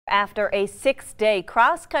After a 6-day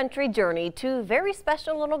cross-country journey, two very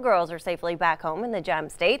special little girls are safely back home in the Gem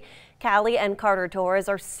State. Callie and Carter Torres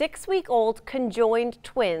are 6-week-old conjoined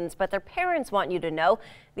twins, but their parents want you to know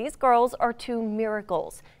these girls are two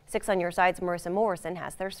miracles. 6 on your side's Marissa Morrison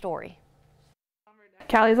has their story.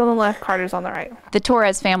 Callie's on the left, Carter's on the right. The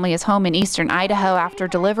Torres family is home in eastern Idaho after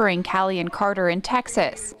delivering Callie and Carter in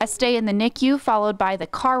Texas. A stay in the NICU followed by the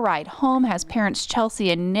car ride home has parents Chelsea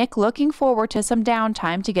and Nick looking forward to some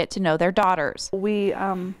downtime to get to know their daughters. We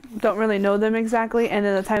don't really know them exactly, and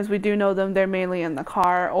then the times we do know them, they're mainly in the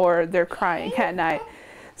car or they're crying at night.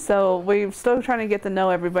 So we're still trying to get to know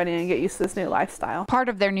everybody and get used to this new lifestyle. Part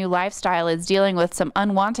of their new lifestyle is dealing with some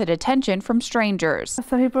unwanted attention from strangers.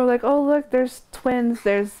 Some people are like, oh look, there's twins,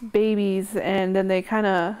 there's babies, and then they kind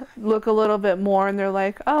of look a little bit more and they're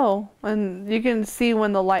like, oh, and you can see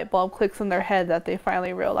when the light bulb clicks in their head that they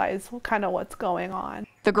finally realize kind of what's going on.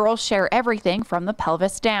 The girls share everything from the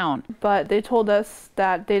pelvis down. But they told us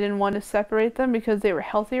that they didn't want to separate them because they were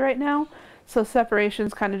healthy right now. So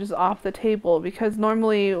separation's kind of just off the table, because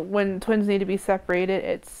normally when twins need to be separated,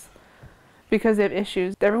 it's because they have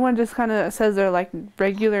issues. Everyone just kind of says they're like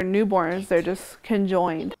regular newborns, they're just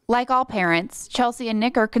conjoined. Like all parents, Chelsea and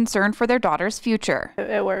Nick are concerned for their daughter's future.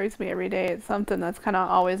 It worries me every day. It's something that's kind of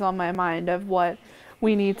always on my mind of what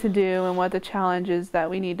we need to do and what the challenges that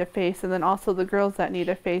we need to face, and then also the girls that need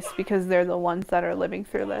to face because they're the ones that are living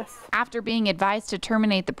through this. After being advised to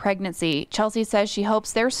terminate the pregnancy, Chelsea says she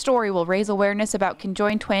hopes their story will raise awareness about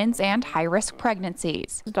conjoined twins and high-risk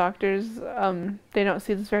pregnancies. Doctors, they don't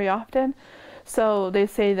see this very often, so they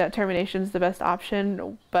say that termination is the best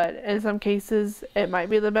option, but in some cases it might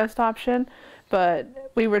be the best option.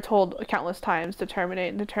 But we were told countless times to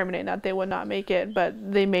terminate that they would not make it,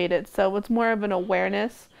 but they made it. So it's more of an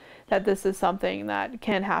awareness that this is something that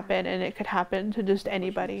can happen, and it could happen to just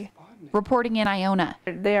anybody. Reporting in Iona.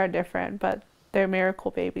 They are different, but they're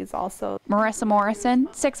miracle babies also. Marissa Morrison,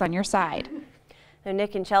 6 on your side. Now,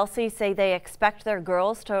 Nick and Chelsea say they expect their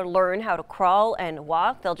girls to learn how to crawl and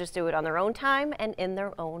walk. They'll just do it on their own time and in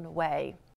their own way.